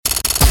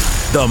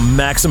The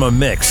Maximum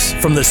Mix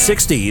from the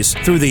 60s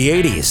through the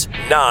 80s.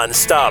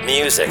 Non-stop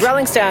music.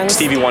 Rolling Stones.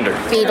 Stevie Wonder.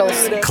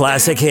 Beatles.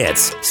 Classic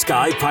hits.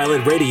 Sky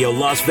Pilot Radio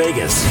Las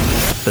Vegas.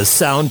 The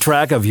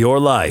soundtrack of your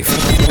life.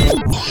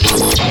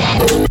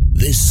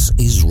 This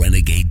is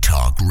Renegade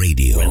Talk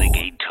Radio.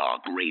 Renegade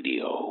Talk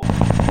Radio.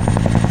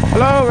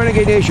 Hello,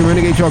 Renegade Nation,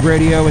 Renegade Talk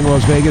Radio in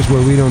Las Vegas,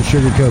 where we don't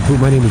sugarcoat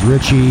poop. My name is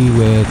Richie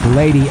with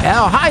Lady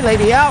L. Hi,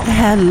 Lady L.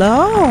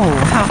 Hello.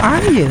 How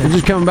are you? I'm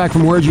just coming back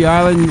from Orgy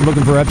Island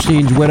looking for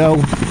Epstein's widow.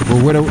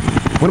 Or widow.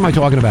 What am I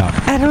talking about?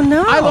 I don't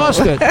know. I lost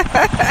it.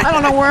 I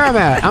don't know where I'm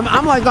at.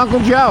 I'm like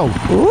Uncle Joe.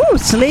 Ooh,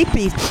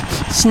 Sleepy.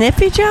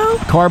 Sniffy Joe?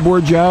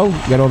 Cardboard Joe.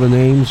 Got all the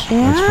names.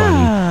 Yeah. That's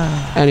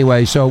funny.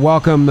 Anyway, so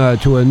welcome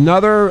to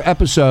another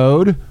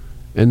episode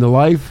in the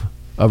life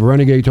of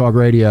Renegade Talk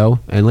Radio,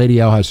 and Lady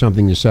L has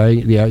something to say.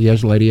 Yeah,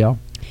 yes, Lady L?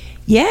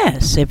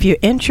 Yes, if you're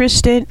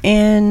interested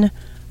in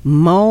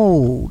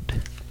mold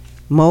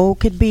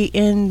could be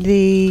in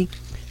the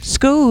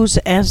schools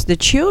as the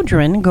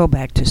children go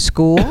back to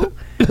school.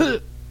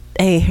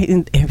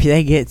 If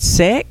they get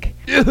sick,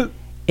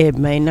 it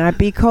may not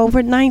be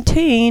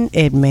COVID-19.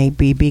 It may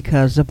be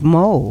because of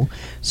mold.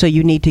 So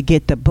you need to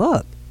get the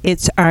book.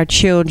 It's Our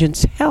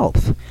Children's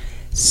Health,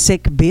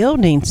 Sick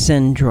Building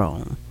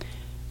Syndrome,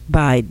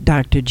 by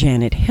Dr.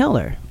 Janet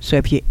Hiller. So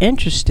if you're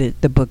interested,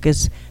 the book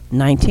is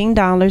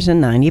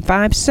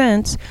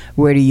 $19.95.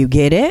 Where do you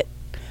get it?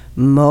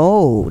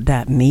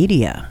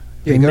 Mold.media.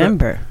 Yeah,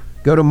 Remember.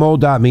 Go to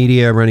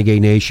mold.media,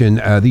 Renegade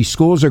Nation. These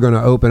schools are going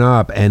to open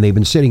up, and they've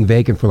been sitting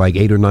vacant for like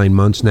 8 or 9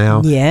 months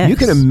now. Yes. You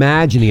can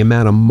imagine the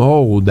amount of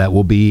mold that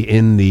will be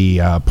in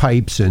the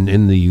pipes and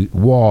in the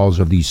walls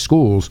of these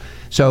schools.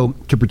 So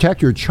to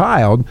protect your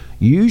child,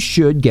 you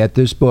should get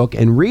this book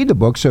and read the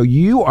book so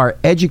you are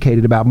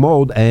educated about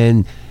mold.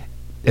 And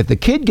if the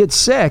kid gets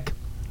sick,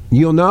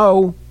 you'll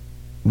know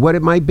what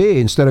it might be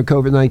instead of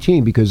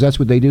COVID-19, because that's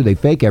what they do. They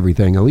fake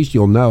everything. At least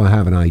you'll know,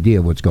 have an idea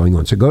of what's going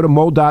on. So go to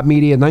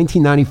mold.media,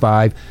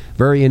 $19.95.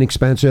 Very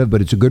inexpensive,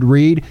 but it's a good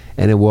read,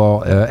 and it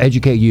will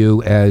educate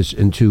you as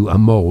into a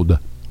mold.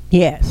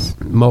 Yes.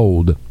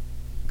 Mold.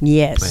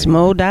 Yes,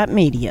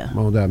 mold.media.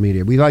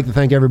 Mold.media. We'd like to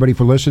thank everybody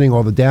for listening,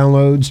 all the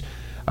downloads.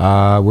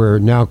 We're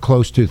now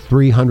close to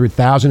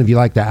 300,000. If you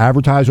like to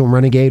advertise on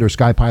Renegade or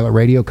Sky Pilot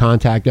Radio,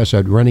 contact us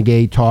at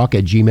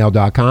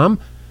renegadetalk@gmail.com.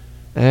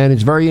 And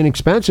it's very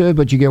inexpensive,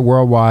 but you get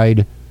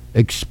worldwide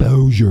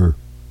exposure.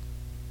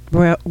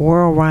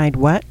 Worldwide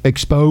what?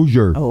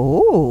 Exposure.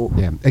 Oh.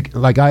 Yeah,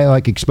 like I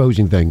like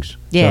exposing things.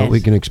 Yes. So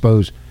we can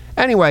expose.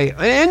 Anyway,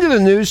 into the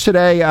news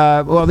today.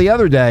 The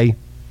other day,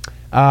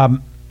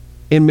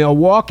 in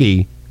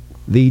Milwaukee,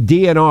 the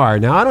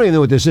DNR. Now, I don't even know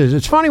what this is.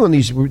 It's funny when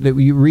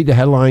you read the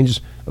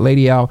headlines,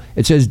 Lady Al,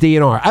 it says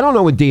DNR. I don't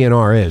know what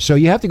DNR is. So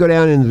you have to go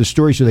down into the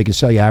story so they can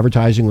sell you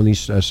advertising on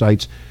these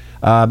sites.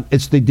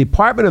 It's the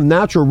Department of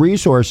Natural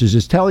Resources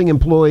is telling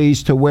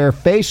employees to wear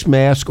face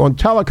masks on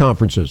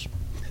teleconferences.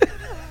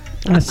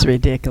 That's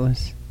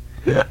ridiculous.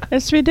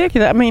 That's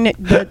ridiculous. I mean,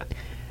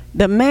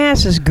 the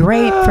mask is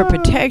great for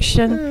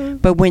protection,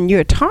 but when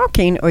you're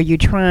talking or you're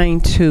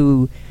trying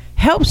to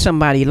help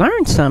somebody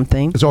learn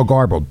something, It's all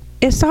garbled.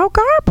 it's all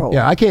garbled.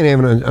 Yeah, I can't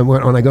even,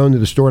 when I go into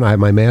the store and I have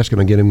my mask and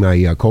I'm getting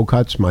my cold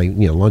cuts, my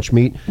lunch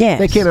meat, Yes.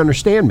 they can't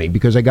understand me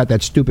because I got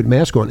that stupid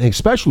mask on,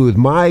 especially with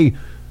my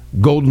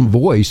golden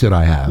voice that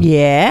I have.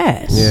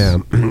 Yes. Yeah.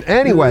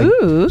 Anyway,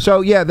 Ooh. so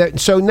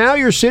now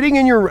you're sitting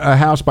in your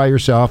house by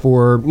yourself,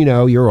 or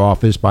your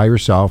office by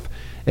yourself,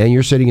 and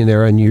you're sitting in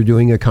there and you're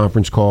doing a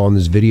conference call on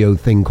this video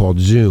thing called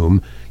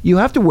Zoom. You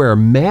have to wear a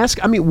mask.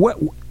 I mean, what?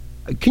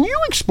 Can you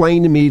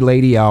explain to me,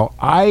 Lady L?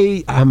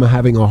 I am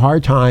having a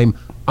hard time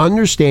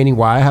understanding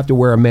why I have to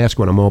wear a mask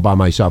when I'm all by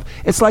myself.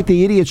 It's like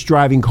the idiots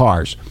driving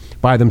cars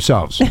by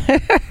themselves.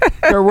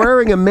 They're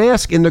wearing a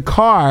mask in the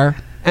car.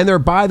 And they're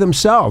by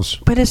themselves.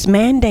 But it's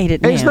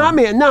mandated now. It's not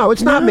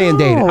it's not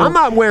mandated. I'm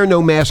not wearing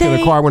no mask in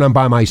the car when I'm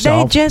by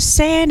myself. They just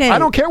said it. I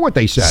don't care what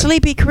they said.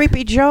 Sleepy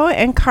Creepy Joe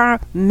and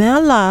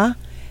Carmela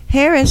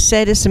Harris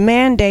said it's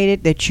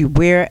mandated that you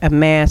wear a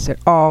mask at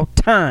all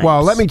times.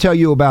 Well, let me tell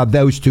you about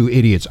those two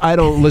idiots. I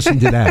don't listen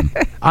to them.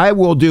 I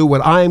will do what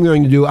I am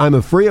going to do. I'm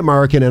a free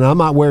American, and I'm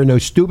not wearing no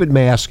stupid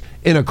mask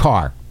in a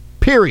car.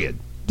 Period.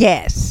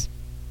 Yes.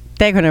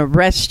 They're going to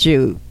arrest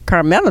you.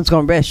 Carmela's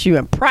going to arrest you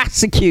and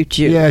prosecute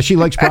you. Yeah, she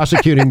likes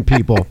prosecuting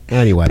people.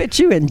 Anyway. Put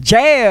you in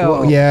jail.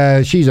 Well, yeah,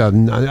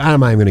 I'm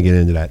not even going to get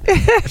into that.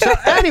 So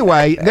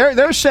anyway,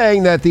 they're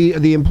saying that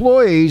the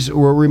employees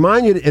were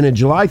reminded in a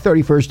July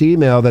 31st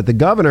email that the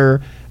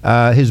governor,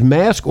 his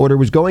mask order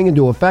was going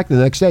into effect the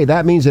next day.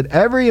 That means that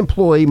every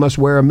employee must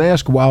wear a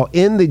mask while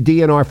in the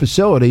DNR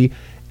facility,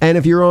 and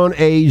if you're on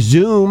a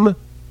Zoom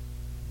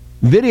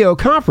video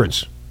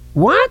conference.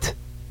 What?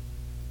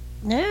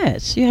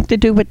 Yes, you have to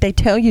do what they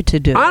tell you to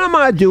do. I'm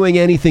not doing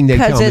anything they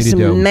tell me to do.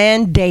 Because it's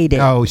mandated.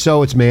 Oh,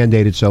 so it's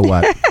mandated, so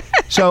what?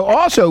 So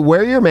also,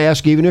 wear your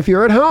mask even if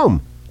you're at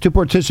home to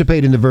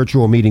participate in the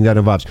virtual meeting that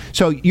involves.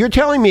 So you're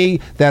telling me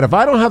that if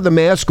I don't have the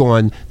mask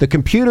on, the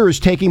computer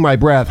is taking my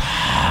breath,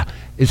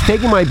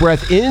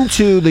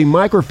 into the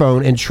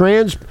microphone and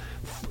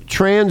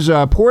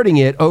transporting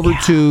it over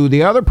to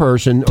the other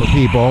person or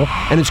people,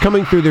 and it's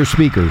coming through their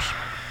speakers.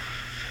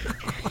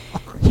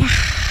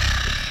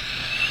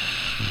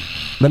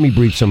 Let me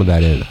breathe some of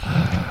that in.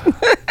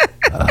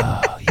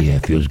 Yeah,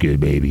 it feels good,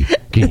 baby.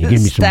 Can you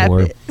give me some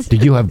more?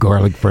 Did you have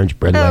garlic French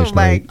bread last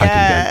night? Oh,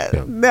 my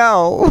God.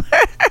 No.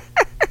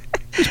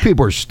 These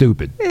people are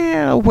stupid.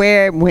 Yeah,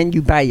 when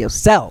you by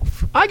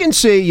yourself. I can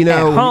see, At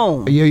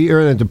home.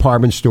 You're in a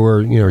department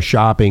store,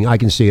 shopping. I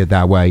can see it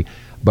that way.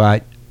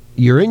 But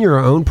you're in your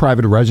own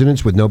private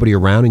residence with nobody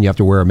around and you have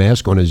to wear a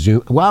mask on a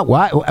Zoom. Wow,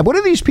 what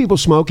are these people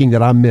smoking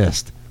that I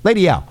missed?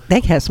 Lady Al. They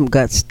have some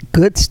good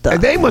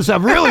stuff. They must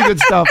have really good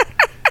stuff.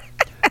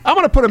 I'm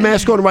going to put a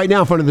mask on right now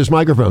in front of this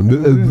microphone.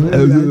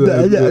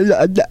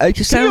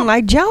 You sound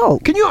like Joe.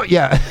 Can you?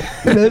 Yeah.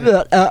 Can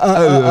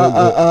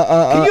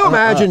you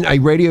imagine a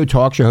radio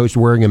talk show host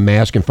wearing a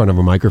mask in front of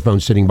a microphone,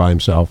 sitting by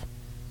himself?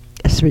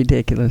 That's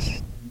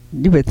ridiculous.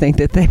 You would think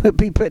that they would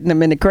be putting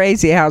them in the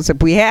crazy house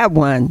if we had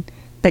one.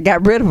 They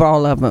got rid of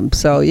all of them,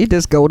 so you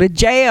just go to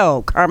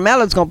jail.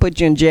 Carmela's gonna put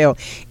you in jail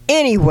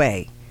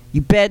anyway.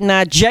 You better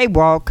not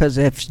jaywalk, because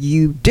if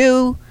you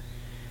do,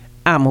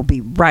 I'm going to be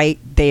right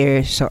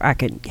there so I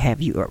can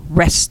have you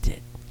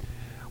arrested.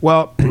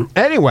 Well,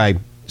 anyway,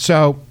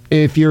 so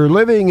if you're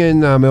living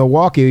in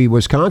Milwaukee,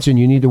 Wisconsin,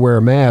 you need to wear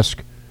a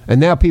mask. And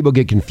now people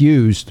get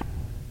confused.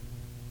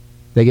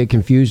 They get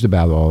confused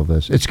about all of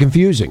this. It's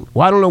confusing.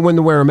 Well, I don't know when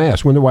to wear a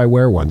mask. When do I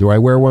wear one? Do I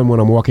wear one when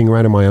I'm walking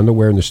around in my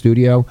underwear in the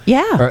studio?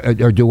 Yeah.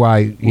 Or do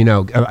I,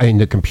 in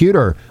the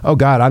computer? Oh,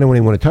 God, I don't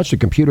even want to touch the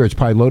computer. It's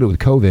probably loaded with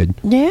COVID.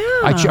 Yeah.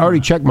 I already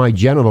checked my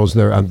genitals.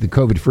 They're the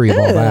COVID-free of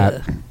all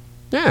that.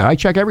 Yeah, I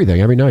check everything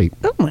every night.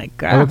 Oh, my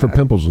God. I look for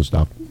pimples and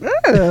stuff.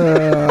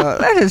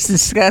 That is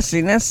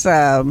disgusting. That's,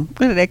 what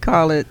do they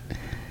call it?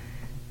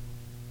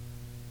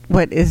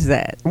 What is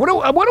that? What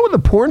are the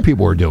porn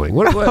people are doing?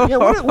 What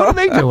are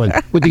they doing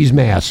with these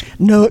masks?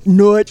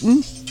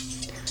 Nothing.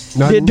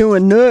 They're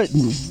doing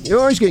nothing. You're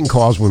always getting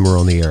calls when we're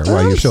on the air.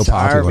 Why you're so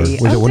popular? Was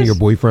it one of your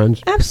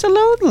boyfriends?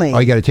 Absolutely. Oh,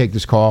 you got to take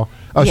this call?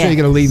 Oh, yes. So you're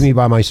going to leave me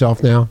by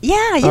myself now?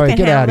 Yeah, you All right, can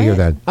get out of here it.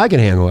 then. I can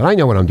handle it. I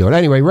know what I'm doing.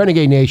 Anyway,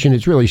 Renegade Nation,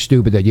 it's really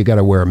stupid that you got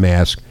to wear a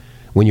mask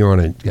when you're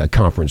on a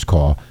conference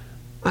call.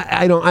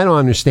 I don't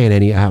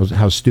understand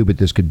how stupid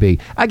this could be.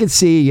 I could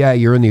see,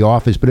 you're in the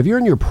office, but if you're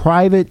in your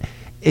private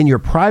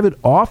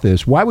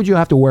office, why would you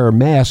have to wear a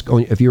mask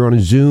if you're on a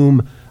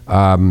Zoom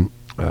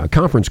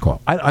conference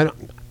call? I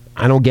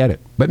don't get it.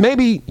 But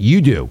maybe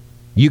you do.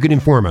 You can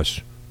inform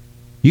us.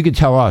 You can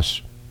tell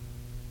us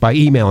by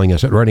emailing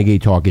us at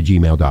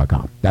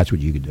renegadetalk@gmail.com. That's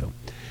what you could do.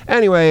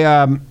 Anyway,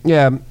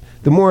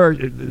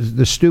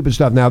 the stupid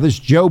stuff. Now, this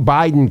Joe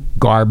Biden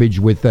garbage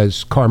with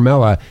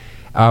Carmela,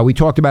 we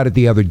talked about it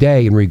the other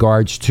day in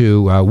regards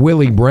to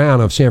Willie Brown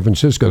of San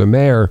Francisco, the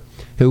mayor,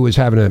 who was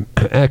having an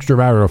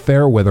extramarital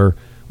affair with her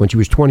when she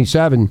was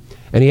 27,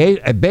 and he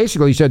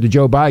basically said to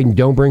Joe Biden,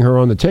 don't bring her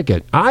on the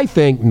ticket. I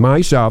think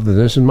myself, and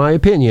this is my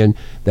opinion,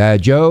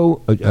 that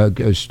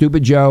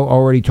stupid Joe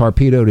already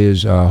torpedoed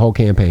his whole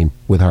campaign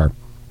with her.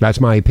 That's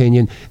my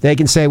opinion. They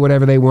can say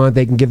whatever they want.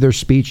 They can give their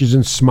speeches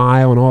and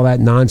smile and all that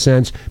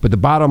nonsense. But the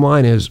bottom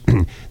line is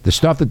the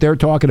stuff that they're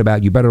talking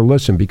about, you better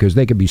listen, because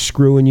they could be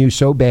screwing you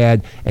so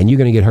bad, and you're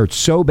going to get hurt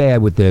so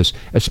bad with this,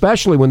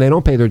 especially when they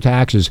don't pay their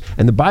taxes.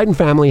 And the Biden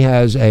family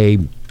has a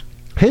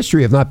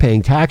history of not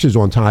paying taxes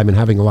on time and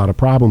having a lot of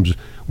problems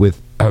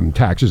with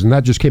taxes. And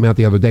that just came out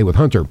the other day with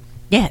Hunter.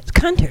 Yeah, it's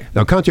Hunter.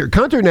 Now,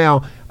 Hunter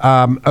now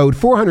owed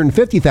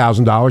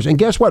 $450,000. And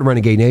guess what,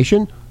 Renegade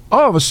Nation?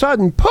 All of a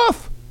sudden,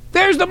 poof,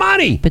 there's the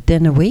money.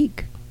 Within a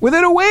week,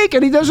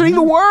 and he doesn't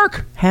even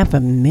work.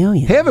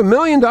 $500,000.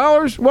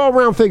 $500,000? Well,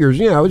 round figures.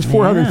 It's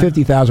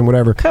 $450,000,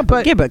 whatever.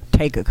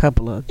 Take a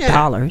couple of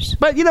dollars.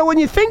 But, when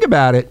you think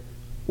about it,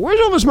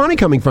 where's all this money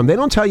coming from? They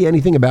don't tell you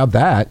anything about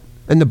that.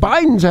 And the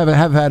Bidens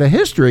have had a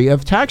history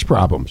of tax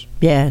problems.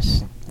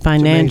 Yes.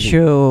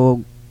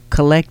 Financial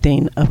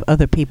collecting of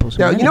other people's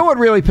money. Now, you know what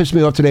really pissed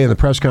me off today in the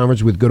press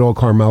conference with good old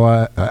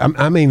Carmela?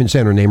 I'm even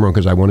saying her name wrong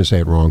because I want to say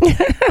it wrong.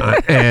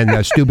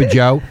 And Stupid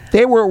Joe.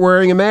 They weren't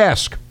wearing a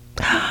mask.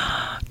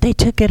 They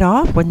took it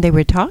off when they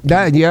were talking?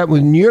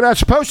 When you're not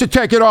supposed to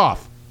take it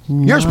off.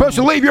 No. You're supposed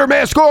to leave your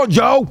mask on,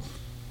 Joe.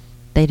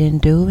 They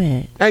didn't do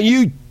it. And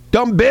you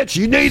dumb bitch,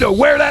 you need to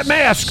wear that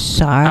mask.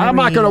 Sorry. I'm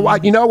not going to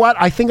watch. You know what?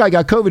 I think I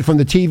got COVID from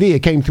the TV.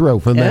 It came through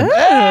from them.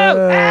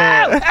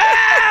 Ow!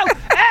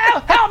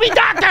 Help me,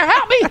 doctor!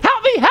 Help me!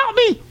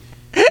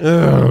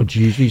 Oh,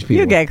 geez, these people.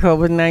 You got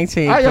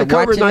COVID-19. I got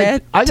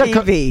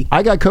COVID-19.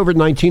 I got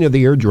COVID-19 of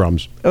the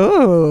eardrums.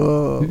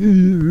 Oh.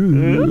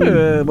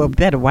 Well,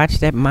 better watch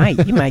that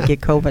mic. You might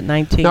get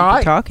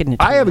COVID-19 talking to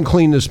I haven't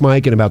cleaned this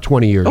mic in about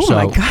 20 years. Oh,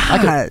 my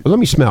God. Let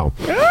me smell.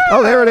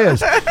 Oh, there it is.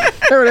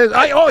 There it is.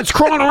 It's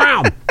crawling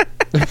around.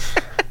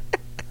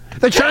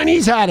 The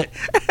Chinese had it.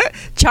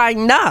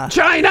 China.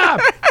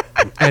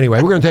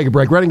 Anyway, we're going to take a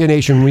break. Renegade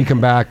Nation, when we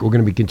come back, we're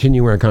going to be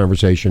continuing our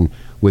conversation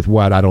with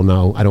what? I don't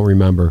know. I don't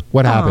remember.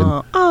 What happened?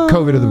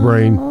 COVID of the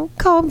brain.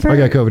 COVID. I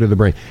got COVID of the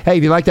brain. Hey,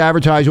 if you'd like to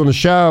advertise on the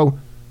show,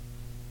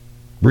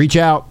 reach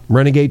out.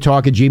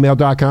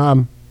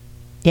 RenegadeTalk@gmail.com.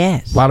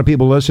 Yes. A lot of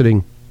people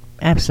listening.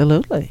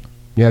 Absolutely.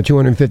 Yeah,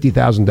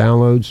 250,000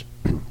 downloads.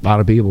 A lot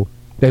of people.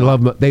 They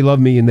love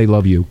me and they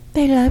love you.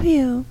 They love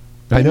you.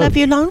 I They know. love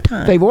you long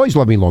time. They've always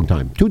loved me long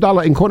time.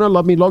 $2 in corner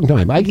love me long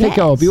time. I take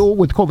care of you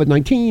with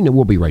COVID-19 and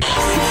we'll be right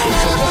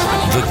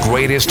back. The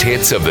greatest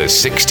hits of the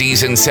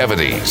 60s and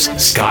 70s.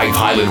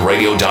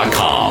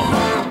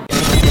 SkyPilotRadio.com.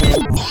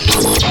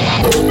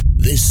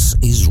 This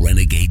is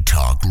Renegade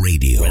Talk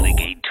Radio.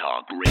 Renegade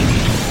Talk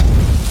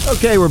Radio.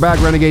 Okay, we're back,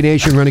 Renegade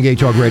Nation, Renegade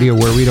Talk Radio,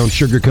 where we don't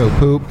sugarcoat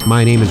poop.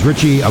 My name is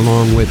Richie,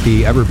 along with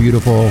the ever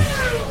beautiful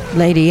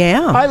Lady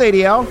L. Hi,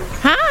 Lady L.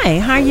 Hi,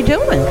 how you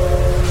doing?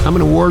 I'm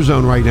in a war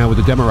zone right now with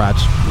the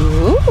Democrats.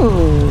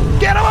 Ooh.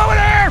 Get them over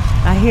there!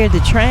 I hear the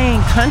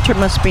train. Country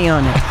must be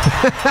on it.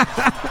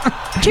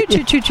 Choo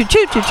choo choo choo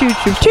choo choo choo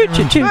choo choo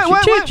choo choo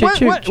choo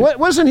choo.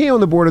 Wasn't he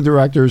on the board of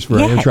directors for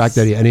Yes.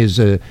 Amtrak? And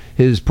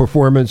his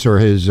performance or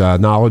his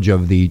knowledge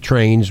of the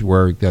trains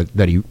were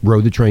that he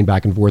rode the train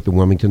back and forth to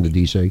Wilmington to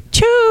D.C.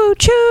 Choo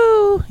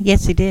choo.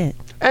 Yes, he did.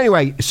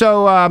 Anyway,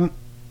 so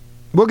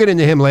we'll get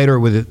into him later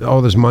with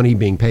all this money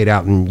being paid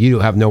out, and you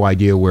have no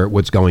idea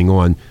what's going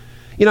on.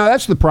 You know,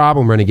 that's the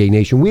problem, Renegade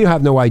Nation. We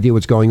have no idea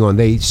what's going on.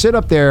 They sit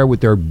up there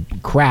with their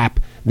crap.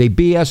 They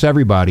BS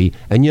everybody,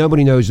 and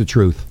nobody knows the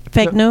truth.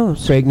 Fake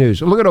news. Fake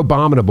news. Look at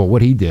Abominable,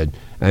 what he did.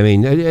 I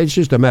mean, it's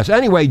just a mess.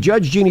 Anyway,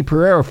 Judge Jeannie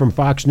Pereira from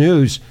Fox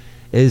News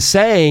is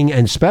saying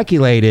and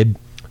speculated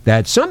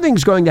that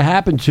something's going to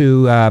happen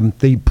to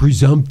the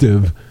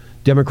presumptive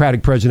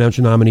Democratic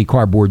presidential nominee,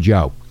 Cardboard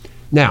Joe.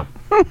 Now,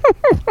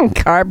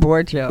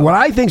 Cardboard Joe. what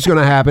I think's going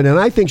to happen, and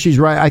I think she's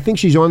right, I think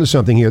she's onto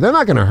something here. They're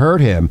not going to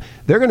hurt him.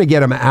 They're going to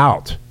get him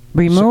out.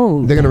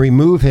 Removed. They're going to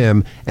remove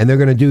him, and they're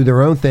going to do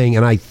their own thing.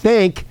 And I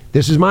think,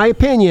 this is my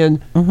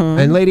opinion,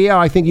 and Lady L,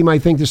 I think you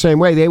might think the same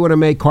way. They want to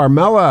make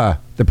Carmella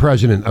the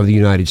president of the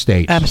United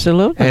States.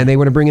 Absolutely. And they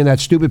want to bring in that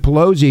stupid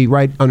Pelosi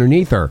right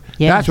underneath her.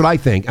 Yes. That's what I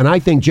think. And I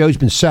think Joe's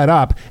been set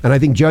up, and I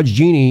think Judge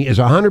Jeannie is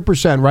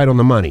 100% right on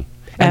the money.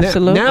 And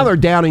Absolutely. now they're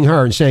downing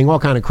her and saying all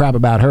kind of crap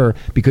about her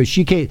because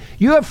she can't.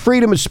 You have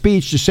freedom of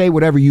speech to say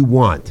whatever you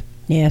want.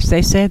 Yes,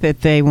 they said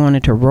that they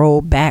wanted to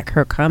roll back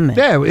her comment.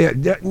 Yeah,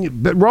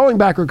 but rolling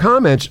back her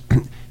comments,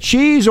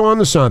 she's on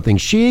to something.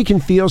 She can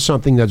feel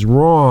something that's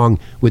wrong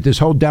with this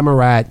whole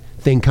Democrat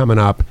thing coming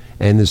up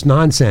and this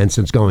nonsense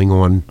that's going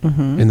on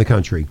in the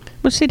country.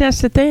 Well, see, that's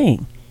the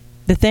thing.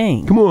 The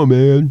thing. Come on,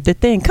 man. The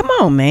thing. Come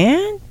on,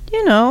 man.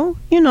 You know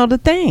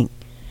the thing.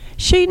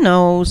 She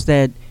knows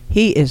that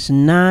he is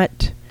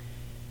not.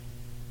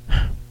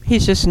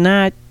 He's just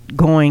not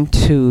going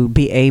to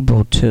be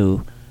able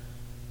to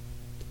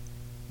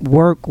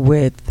work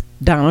with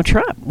Donald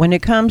Trump when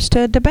it comes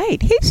to a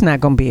debate. He's not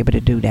going to be able to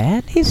do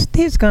that. He's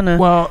gonna.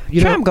 Well,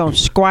 Trump going to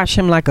squash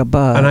him like a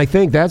bug. And I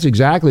think that's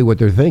exactly what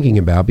they're thinking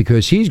about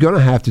because he's going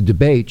to have to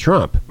debate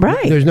Trump.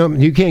 Right.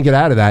 You can't get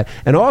out of that.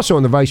 And also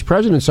on the vice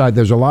president side,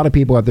 there's a lot of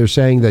people out there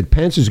saying that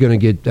Pence is going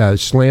to get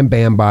slam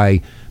banned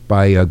by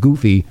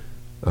Goofy.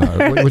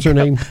 What's her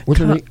name? What's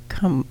her name?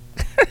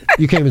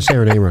 You can't even say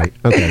her name right.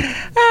 Okay.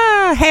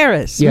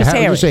 Harris. Yeah, Miss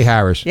Harris. Harris. Just say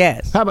Harris.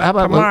 Yes. How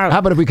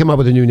about if we come up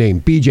with a new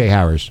name? BJ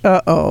Harris.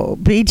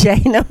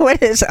 BJ. No,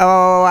 what is?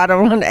 Oh, I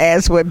don't want to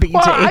ask what BJ.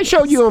 Well, I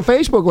showed you on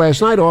Facebook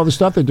last night all the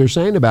stuff that they're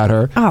saying about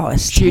her. Oh,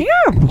 it's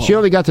terrible. She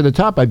only got to the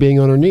top by being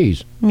on her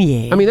knees.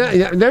 Yeah. I mean,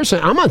 they're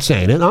saying. I'm not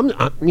saying it.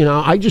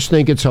 I just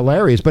think it's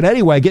hilarious. But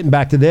anyway, getting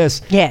back to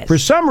this. Yes. For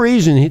some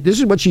reason, this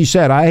is what she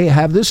said. I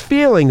have this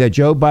feeling that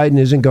Joe Biden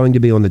isn't going to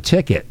be on the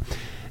ticket.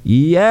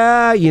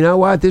 Yeah, you know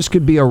what? This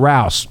could be a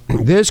rouse.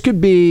 This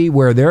could be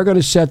where they're going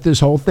to set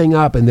this whole thing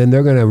up, and then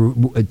they're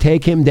going to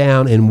take him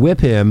down and whip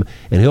him,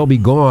 and he'll be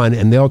gone,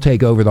 and they'll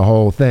take over the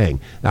whole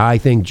thing. I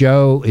think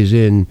Joe's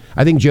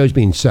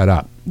being set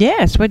up.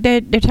 Yes, but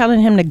they're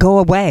telling him to go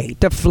away,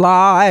 to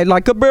fly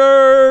like a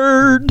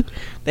bird.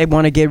 They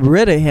want to get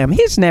rid of him.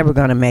 He's never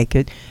going to make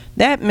it.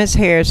 That Miss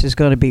Harris is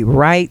going to be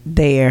right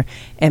there,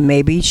 and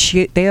maybe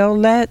they'll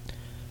let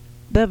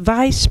the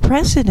vice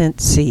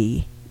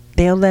presidency.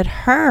 They'll let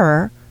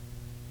her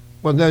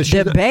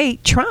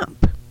debate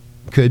Trump.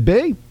 Could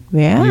be.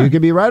 Yeah. You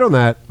could be right on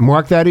that.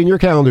 Mark that in your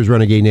calendars,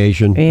 Renegade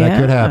Nation. Yeah. That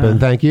could happen.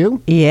 Thank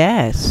you.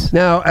 Yes.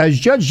 Now, as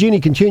Judge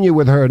Jeannie continued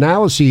with her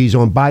analyses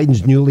on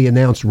Biden's newly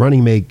announced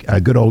running mate,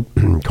 good old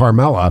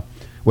Carmella,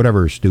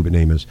 whatever her stupid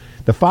name is,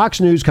 the Fox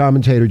News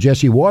commentator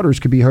Jesse Waters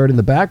could be heard in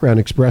the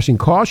background expressing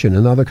caution.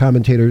 Another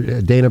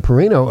commentator, Dana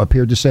Perino,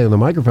 appeared to say on the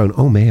microphone,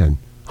 "Oh, man.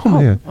 Oh,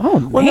 man. Oh,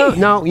 man. Well,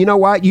 no, you know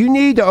what? You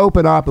need to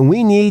open up, and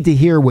we need to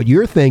hear what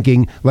you're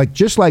thinking,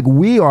 just like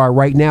we are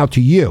right now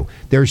to you.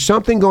 There's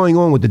something going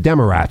on with the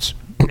Democrats,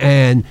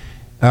 and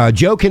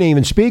Joe can't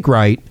even speak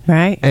right,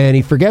 and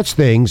he forgets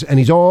things, and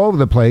he's all over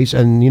the place,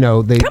 and,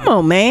 they... Come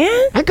on,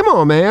 man. Hey, come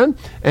on, man.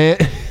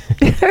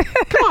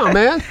 Come on,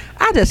 man.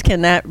 I just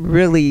cannot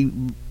really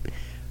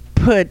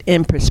put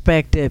in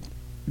perspective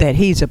that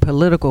he's a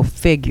political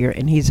figure,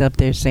 and he's up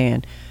there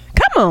saying...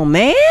 Come on,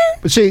 man.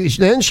 But see,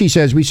 then she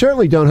says, we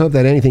certainly don't hope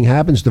that anything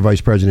happens to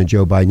Vice President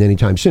Joe Biden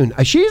anytime soon.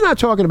 She's not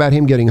talking about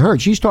him getting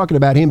hurt. She's talking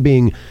about him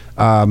being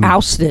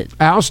Ousted.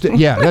 ousted.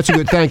 Yeah, that's a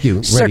good, thank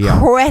you,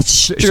 Radio.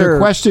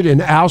 Sequestered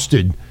and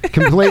ousted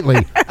completely.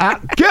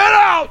 Get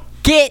out!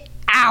 Get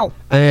out.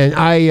 And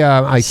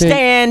I think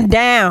Stand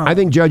down. I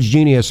think Judge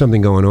Jeannie has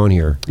something going on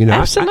here. You know,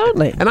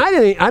 Absolutely.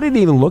 I didn't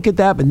even look at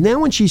that, but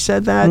then when she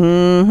said that,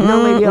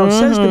 Lady L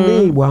says to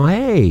me, well,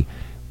 hey,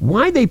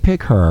 why'd they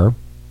pick her?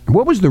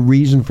 What was the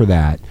reason for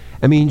that?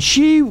 I mean,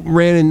 she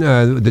ran in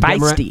the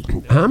feisty.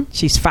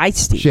 She's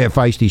feisty. She's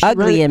feisty. She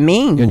Ugly and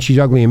mean. And she's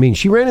ugly and mean.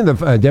 She ran in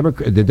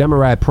the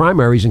Democrat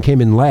primaries and came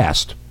in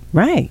last.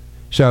 Right.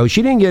 So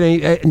she didn't get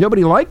any.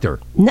 Nobody liked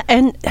her.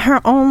 And her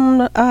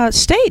own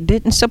state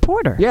didn't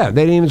support her. Yeah,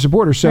 they didn't even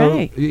support her. So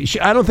Right.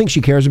 I don't think she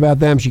cares about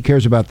them. She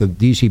cares about the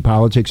D.C.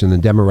 politics and the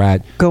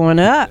Democrat. Going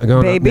up,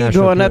 baby.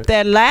 Going up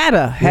that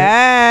ladder.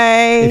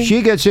 Hey. If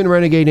she gets in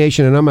Renegade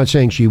Nation, and I'm not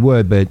saying she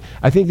would, but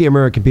I think the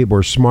American people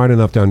are smart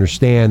enough to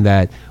understand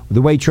that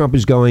the way Trump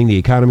is going, the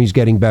economy's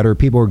getting better,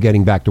 people are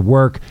getting back to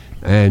work,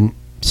 and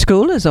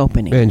school is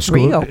opening. And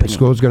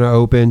school's going to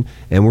open,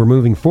 and we're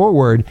moving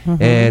forward.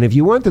 And if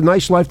you want the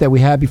nice life that we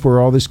had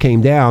before all this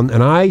came down,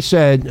 and I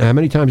said, how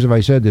many times have I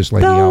said this,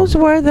 Lady L? Those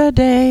were the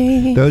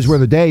days. Those were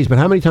the days. But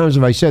how many times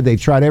have I said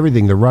they've tried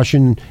everything? The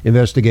Russian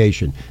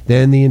investigation,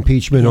 then the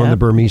impeachment on the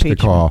Burmista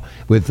call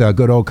with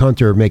good old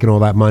Hunter making all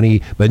that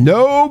money. But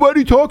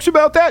nobody talks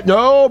about that.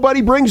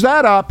 Nobody brings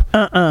that up.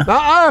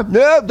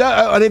 No.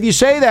 And if you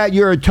say that,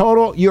 you're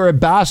a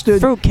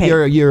bastard.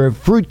 Fruitcake. You're a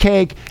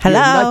fruitcake. Hello.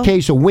 You're a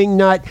nutcase, a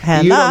wingnut.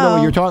 Hello. You don't know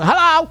what you're talking.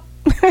 Hello.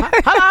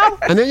 Hello.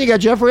 And then you got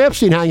Jeffrey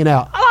Epstein hanging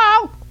out.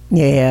 Hello.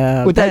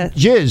 Yeah. With that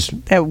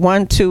jizz. That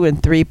 1, 2,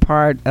 and 3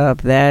 part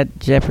of that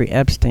Jeffrey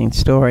Epstein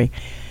story.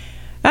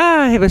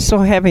 It was so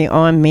heavy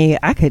on me,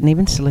 I couldn't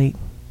even sleep.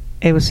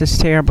 It was just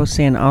terrible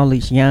seeing all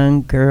these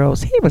young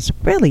girls. He was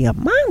really a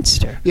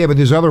monster. Yeah, but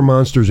there's other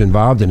monsters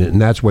involved in it,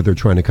 and that's what they're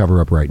trying to cover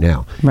up right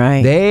now.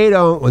 Right. They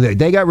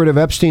got rid of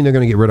Epstein, they're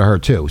going to get rid of her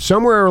too.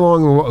 Somewhere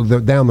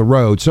down the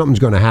road, something's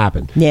going to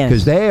happen. Yes.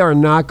 Because they are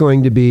not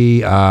going to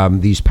be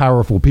these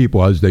powerful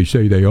people, as they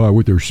say they are,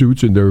 with their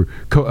suits and their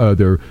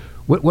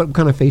what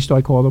kind of face do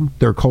I call them?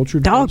 Their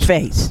cultured Dog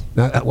face.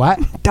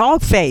 What?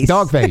 Dog face.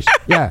 Dog face.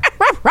 Yeah.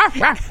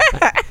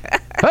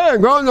 Hey,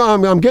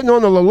 I'm getting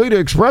on the Lolita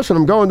Express and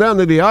I'm going down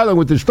to the island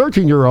with this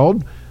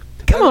 13-year-old.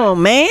 Come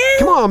on, man.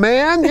 Come on,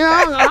 man. You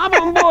know, I'm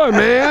on board,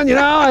 man. You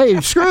know,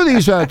 hey, screw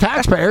these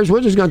taxpayers.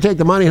 We're just going to take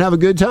the money and have a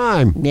good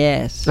time.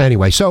 Yes.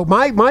 Anyway, so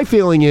my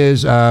feeling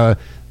is I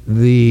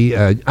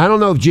don't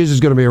know if Jizz is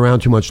going to be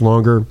around too much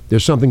longer.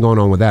 There's something going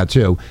on with that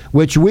too,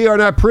 which we are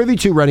not privy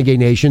to, Renegade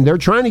Nation. They're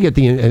trying to get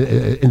the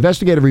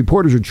investigative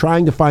reporters are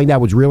trying to find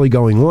out what's really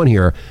going on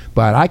here.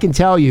 But I can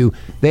tell you,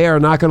 they are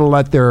not going to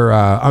let their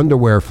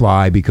underwear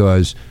fly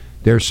because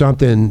there's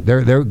something.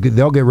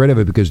 They'll get rid of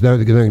it because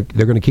they're going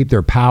to keep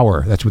their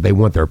power. That's what they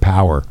want. Their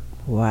power.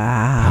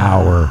 Wow.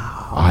 Power.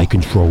 I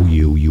control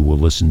you. You will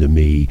listen to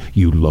me.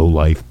 You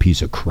low-life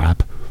piece of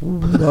crap.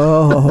 Oh,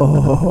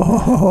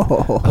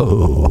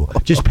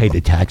 just pay the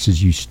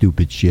taxes, you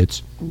stupid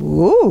shits.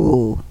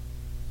 Ooh.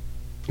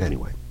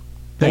 Anyway,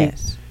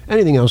 Yes.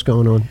 Anything else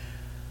going on?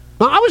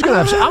 No, I was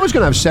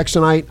gonna have sex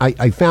tonight.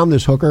 I found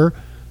this hooker.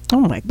 Oh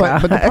my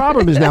God. But the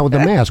problem is now with the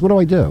mask. What do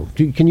I do?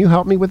 Can you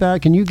help me with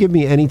that? Can you give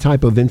me any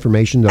type of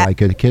information that I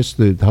could kiss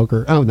the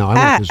hooker? Oh no, I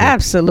won't kiss her.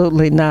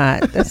 Absolutely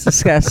not. That's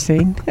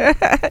disgusting.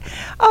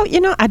 Oh,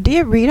 I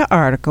did read an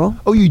article.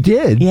 Oh, you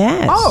did?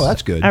 Yes. Oh,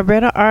 that's good. I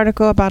read an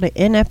article about an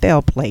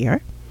NFL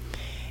player,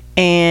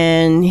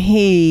 and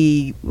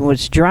he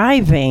was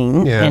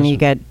driving, and he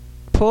got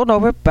pulled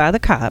over by the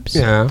cops.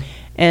 Yeah.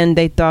 And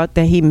they thought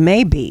that he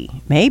may be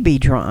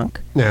drunk.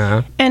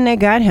 Yeah. And they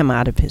got him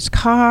out of his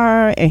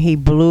car, and he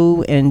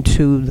blew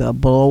into the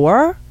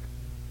blower,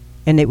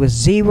 and it was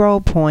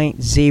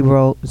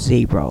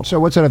 0.00. So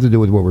what's that have to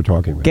do with what we're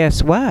talking about?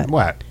 Guess what?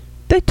 What?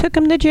 They took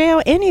him to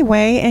jail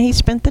anyway, and he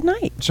spent the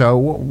night. So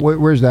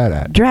where's that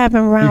at?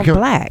 Driving around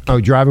black. Oh,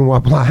 driving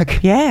while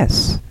black?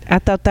 Yes. I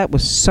thought that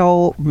was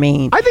so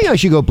mean. I think I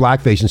should go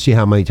blackface and see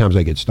how many times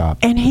I get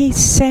stopped. And he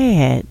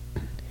said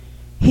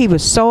he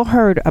was so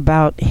hurt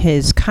about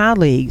his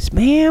colleagues.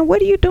 Man,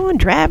 what are you doing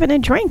driving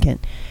and drinking?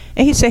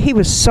 And he said he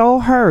was so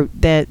hurt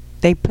that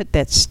they put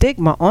that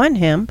stigma on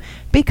him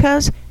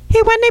because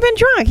he wasn't even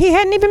drunk. He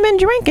hadn't even been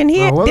drinking. He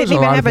didn't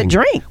even have a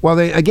drink. Well,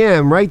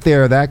 again, right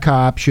there, that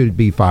cop should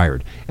be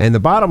fired. And the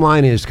bottom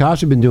line is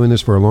cops have been doing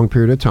this for a long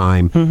period of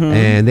time,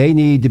 and they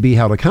need to be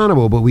held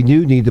accountable, but we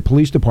do need the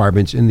police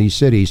departments in these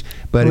cities.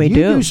 But if you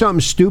do something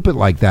stupid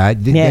like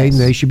that,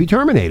 they should be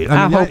terminated.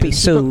 I hope he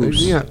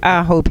sues. Yeah.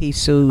 I hope he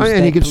sues.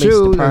 And he could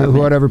sue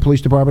whatever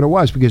police department it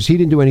was because he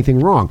didn't do anything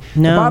wrong.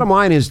 No. The bottom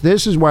line is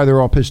this is why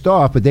they're all pissed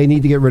off, but they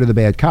need to get rid of the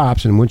bad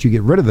cops, and once you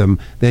get rid of them,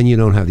 then you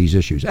don't have these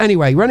issues.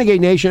 Anyway,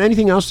 Renegade Nation,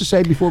 anything else to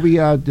say before we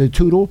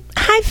tootle?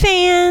 Hi,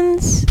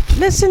 fans.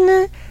 Listen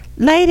to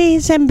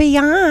Ladies and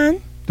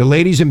Beyond. The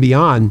Ladies and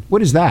Beyond.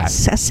 What is that? I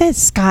said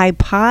Sky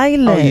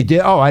Pilot. Oh, you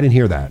did? Oh, I didn't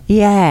hear that.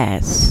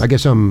 Yes. I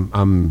guess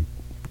I'm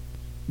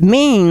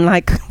mean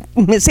like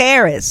Miss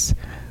Harris.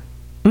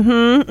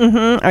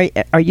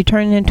 Are you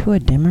turning into a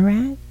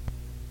Democrat?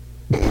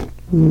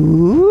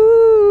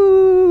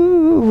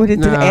 Ooh, what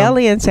did the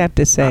aliens have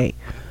to say?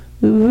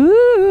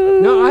 Ooh.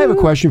 No, I have a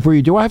question for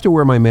you. Do I have to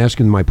wear my mask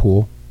in my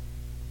pool?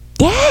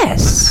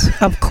 Yes,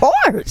 of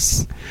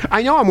course.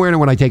 I know I'm wearing it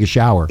when I take a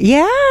shower.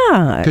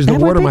 Yeah. Because the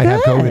water might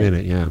have COVID in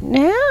it,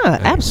 Yeah,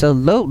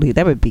 absolutely.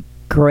 That would be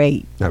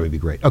great. That would be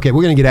great. Okay,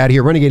 we're going to get out of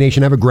here. Renegade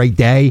Nation, have a great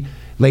day.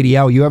 Lady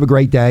L, you have a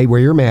great day. Wear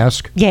your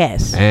mask.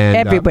 Yes, and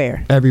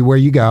everywhere. Everywhere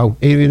you go.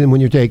 Even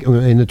when you're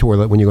in the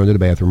toilet, when you're going to the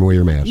bathroom, wear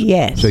your mask.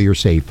 Yes. So you're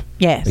safe.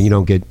 Yes. And you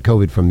don't get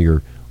COVID from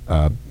your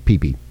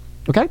pee-pee.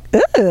 Okay?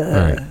 Ugh. All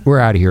right. We're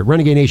out of here.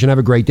 Renegade Nation, have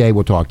a great day.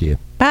 We'll talk to you.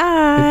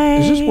 Bye.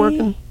 Is this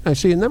working? I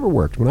see it never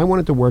worked. When I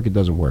want it to work, it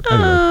doesn't work.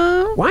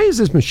 Anyway, why is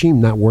this machine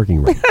not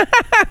working right?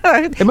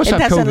 It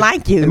doesn't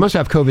like you. It must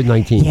have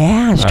COVID-19.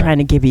 Yeah, it's trying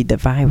to give you the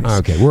virus.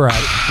 Okay, we're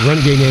out.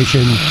 Renegade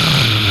Nation.